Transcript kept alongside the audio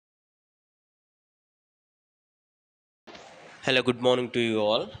Hello, good morning to you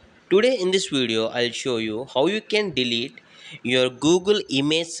all. Today in this video, I'll show you how you can delete your Google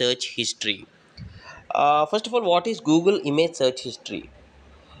image search history. First of all, what is Google image search history?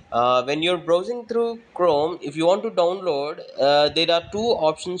 When you're browsing through Chrome, if you want to download, there are two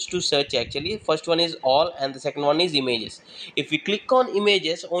options to search actually. First one is all, and the second one is images. If we click on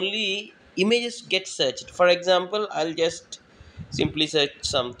images, only images get searched. For example, I'll just simply search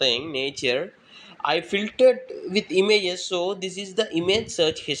something, nature. I filtered with images, so this is the image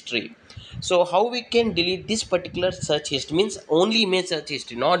search history. So how we can delete this particular search history means only image search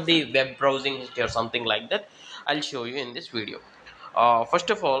history, not the web browsing history or something like that. I'll show you in this video. First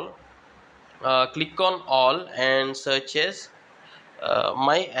of all, click on all and search as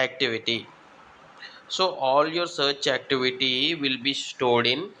my activity. So all your search activity will be stored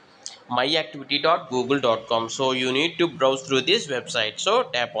in myactivity.google.com. So you need to browse through this website. So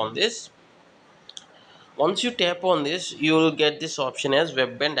tap on this. Once you tap on this, you will get this option as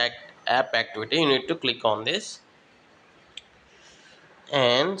web and app activity. You need to click on this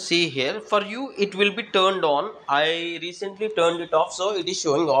and see here. For you it will be turned on. I recently turned it off, so it is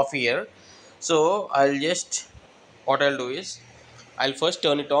showing off here. So I'll just, what I'll do is I'll first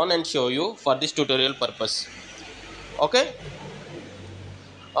turn it on and show you for this tutorial purpose. Okay.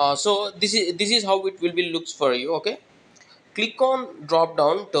 So this is how it will be looks for you. Okay, click on drop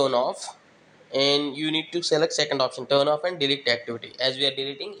down turn off, and you need to select second option, turn off and delete activity, as we are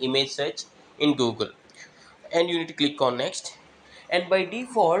deleting image search in Google. And you need to click on next. And by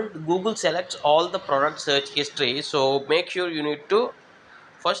default Google selects all the product search history, so make sure you need to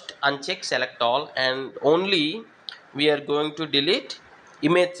first uncheck select all, and only we are going to delete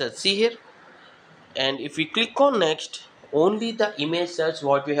image search. See here. And if we click on next, only the image search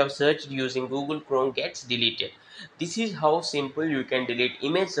what we have searched using Google Chrome gets deleted. This is how simple you can delete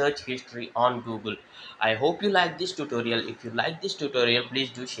image search history on Google. I hope you like this tutorial. If you like this tutorial,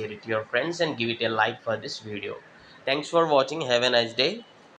 please do share it to your friends and give it a like for this video. Thanks for watching. Have a nice day.